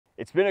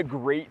It's been a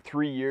great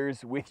 3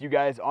 years with you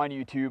guys on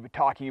YouTube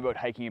talking about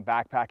hiking and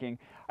backpacking.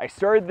 I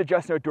started the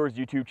Justin Outdoors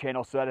YouTube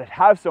channel so that I'd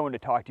have someone to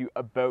talk to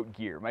about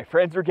gear. My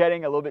friends were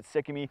getting a little bit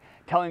sick of me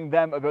telling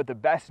them about the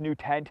best new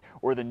tent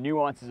or the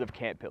nuances of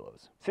camp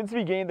pillows. Since the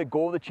beginning, the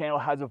goal of the channel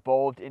has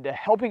evolved into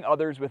helping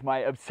others with my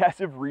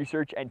obsessive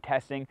research and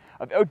testing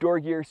of outdoor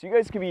gear so you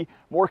guys can be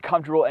more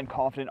comfortable and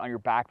confident on your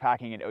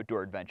backpacking and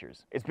outdoor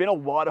adventures. It's been a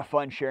lot of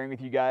fun sharing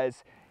with you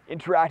guys,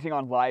 interacting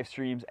on live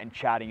streams, and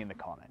chatting in the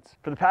comments.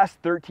 For the past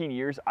 13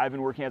 years, I've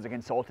been working as a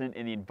consultant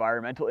in the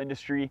environmental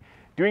industry,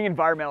 doing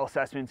environmental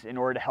assessments in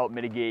order to help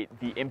mitigate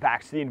the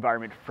impacts to the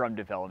environment from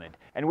development.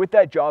 And with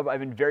that job, I've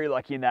been very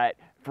lucky in that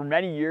for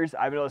many years,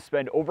 I've been able to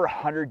spend over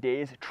 100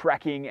 days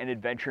trekking and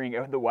adventuring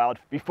out in the wild.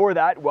 Before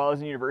that, while I was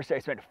in university, I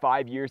spent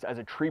 5 years as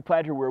a tree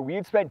planter where we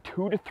had spent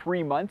 2 to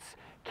 3 months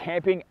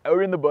camping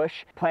out in the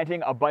bush,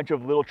 planting a bunch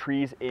of little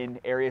trees in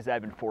areas that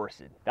have been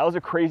forested. That was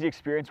a crazy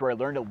experience where I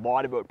learned a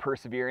lot about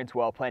perseverance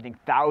while planting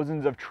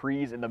thousands of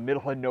trees in the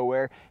middle of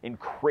nowhere in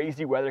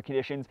crazy weather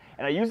conditions.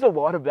 And I used a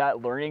lot of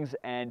that learnings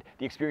and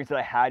the experience that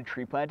I had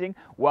tree planting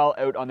while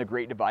out on the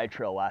Great Divide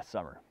Trail last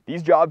summer.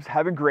 These jobs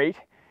have been great,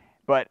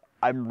 but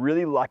I'm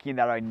really lucky in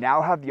that I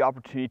now have the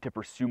opportunity to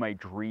pursue my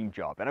dream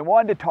job. And I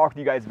wanted to talk to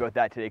you guys about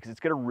that today because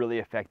it's going to really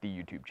affect the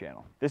YouTube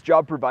channel. This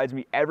job provides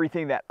me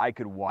everything that I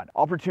could want.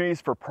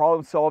 Opportunities for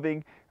problem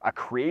solving, a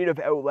creative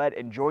outlet,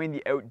 enjoying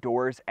the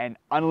outdoors, and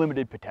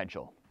unlimited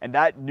potential. And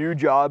that new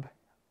job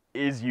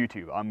is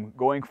YouTube. I'm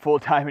going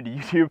full-time into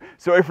YouTube.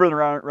 Sorry for the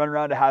run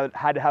around. I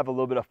had to have a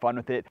little bit of fun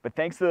with it, but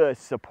thanks to the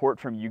support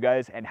from you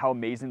guys and how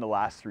amazing the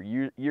last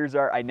 3 years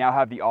are, I now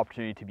have the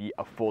opportunity to be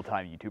a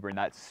full-time YouTuber, and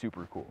that's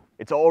super cool.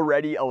 It's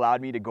already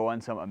allowed me to go on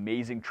some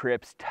amazing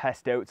trips,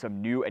 test out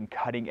some new and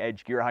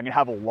cutting-edge gear. I'm gonna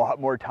have a lot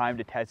more time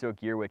to test out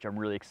gear, which I'm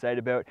really excited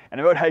about. And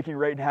I'm out hiking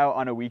right now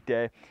on a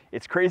weekday.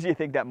 It's crazy to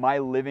think that my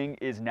living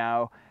is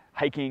now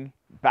hiking,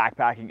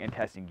 backpacking, and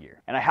testing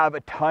gear. And I have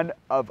a ton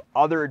of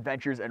other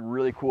adventures and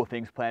really cool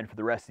things planned for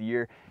the rest of the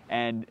year.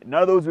 And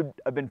none of those would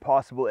have been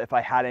possible if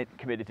I hadn't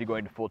committed to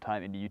going to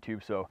full-time into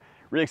YouTube. So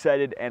really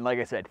excited. And like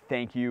I said,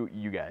 thank you,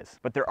 you guys.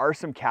 But there are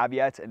some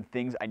caveats and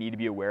things I need to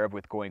be aware of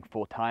with going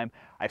full-time.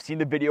 I've seen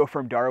the video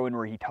from Darwin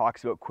where he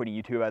talks about quitting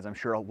YouTube, as I'm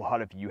sure a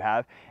lot of you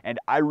have. And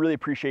I really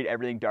appreciate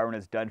everything Darwin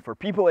has done for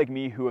people like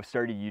me who have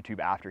started YouTube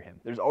after him.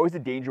 There's always a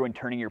danger when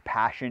turning your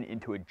passion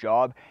into a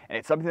job. And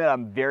it's something that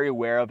I'm very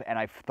aware of and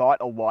I've thought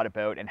a lot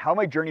about and how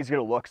my journey is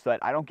going to look so that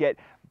I don't get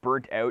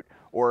burnt out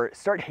or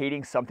start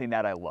hating something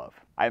that I love.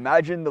 I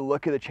imagine the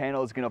look of the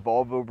channel is going to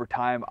evolve over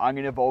time. I'm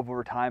going to evolve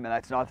over time, and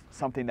that's not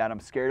something that I'm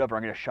scared of or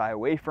I'm going to shy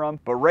away from.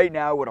 But right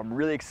now, what I'm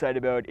really excited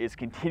about is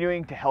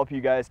continuing to help you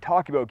guys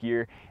talk about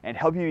gear and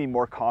help you be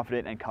more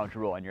confident and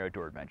comfortable on your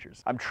outdoor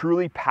adventures. I'm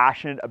truly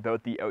passionate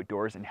about the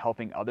outdoors and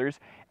helping others,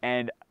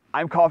 and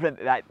I'm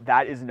confident that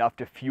that is enough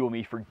to fuel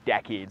me for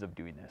decades of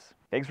doing this.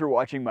 Thanks for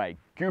watching my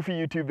goofy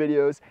YouTube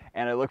videos,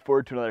 and I look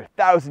forward to another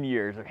 1,000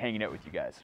 years of hanging out with you guys.